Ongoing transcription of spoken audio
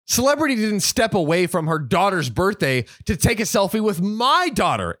Celebrity didn't step away from her daughter's birthday to take a selfie with my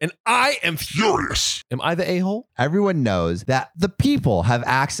daughter, and I am furious. Am I the a-hole? Everyone knows that the people have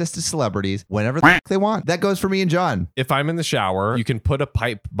access to celebrities whenever they want. That goes for me and John. If I'm in the shower, you can put a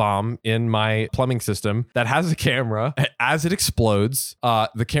pipe bomb in my plumbing system that has a camera. As it explodes,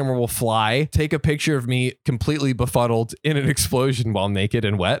 the camera will fly, take a picture of me completely befuddled in an explosion while naked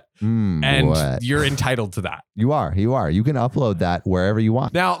and wet. You're entitled to that. You are. You can upload that wherever you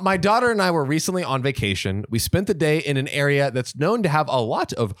want. Now, my daughter and I were recently on vacation. We spent the day in an area that's known to have a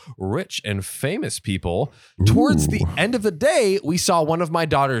lot of rich and famous people. Towards the end of the day, we saw one of my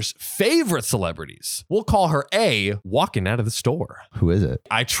daughter's favorite celebrities. We'll call her A, walking out of the store. Who is it?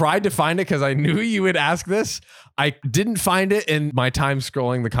 I tried to find it because I knew you would ask this. I didn't find it in my time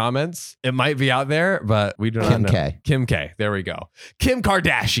scrolling the comments. It might be out there, but we do not know. Kim K. Kim K. There we go. Kim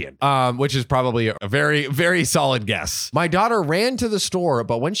Kardashian, which is probably a very, very solid guess. My daughter ran to the store,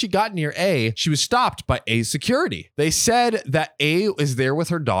 but when she got near A, she was stopped by A's security. They said that A is there with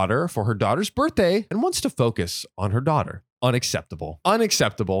her daughter for her daughter's birthday and wants to focus on her daughter. Unacceptable.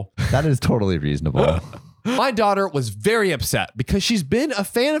 Unacceptable. That is totally reasonable. My daughter was very upset because she's been a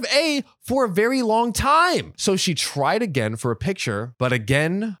fan of A for a very long time. So she tried again for a picture, but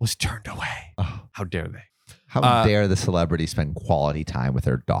again was turned away. Oh, how dare they? How dare the celebrity spend quality time with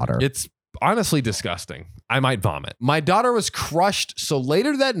their daughter? It's honestly disgusting. I might vomit. My daughter was crushed. So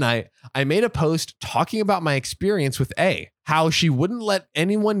later that night, I made a post talking about my experience with A, how she wouldn't let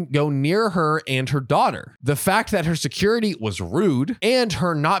anyone go near her and her daughter, the fact that her security was rude, and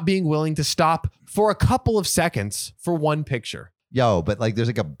her not being willing to stop for a couple of seconds for one picture. Yo, but like there's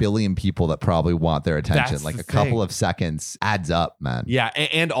like a billion people that probably want their attention. That's like the a couple thing. of seconds adds up, man. Yeah.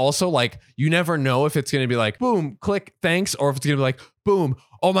 And also like, you never know if it's going to be like, boom, click, thanks. Or if it's going to be like, boom,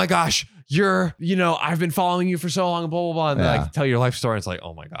 oh my gosh, I've been following you for so long, blah, blah, blah. And like tell your life story. It's like,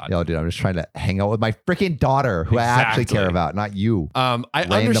 oh my God. Yo, dude, I'm just trying to hang out with my freaking daughter who I actually care about, not you.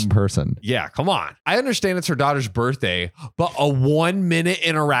 Random person. Yeah, come on. I understand it's her daughter's birthday, but a 1 minute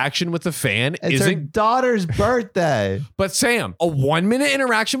interaction with the fan It's her daughter's birthday. But Sam, a 1 minute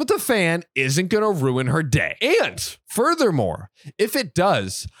interaction with the fan isn't going to ruin her day. And furthermore, if it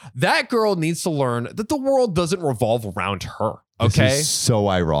does, that girl needs to learn that the world doesn't revolve around her. Okay. This is so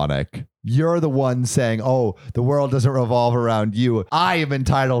ironic. You're the one saying, oh, the world doesn't revolve around you. I am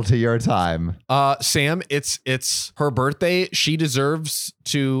entitled to your time. Sam, it's her birthday. She deserves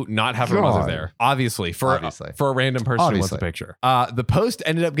to not have her mother there. Obviously, for a random person who wants a picture. The post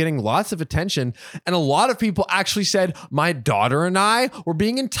ended up getting lots of attention, and a lot of people actually said my daughter and I were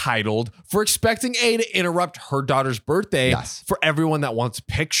being entitled for expecting A to interrupt her daughter's birthday for everyone that wants a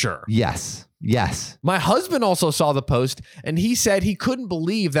picture. Yes. My husband also saw the post, and he said he couldn't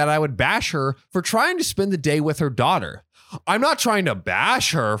believe that I would bash her for trying to spend the day with her daughter. I'm not trying to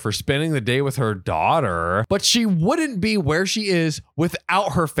bash her for spending the day with her daughter, but she wouldn't be where she is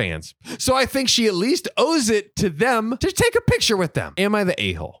without her fans. So I think she at least owes it to them to take a picture with them. Am I the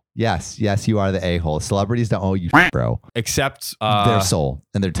a-hole? Yes, you are the a-hole. Celebrities don't owe you, bro. Except their soul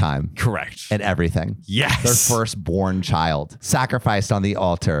and their time. Correct. And everything. Yes. Their firstborn child sacrificed on the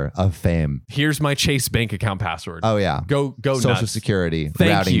altar of fame. Here's my Chase bank account password. Oh, yeah. Go Social nuts. security,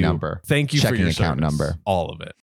 Thank routing you. number. Thank you for checking your account service. number. All of it.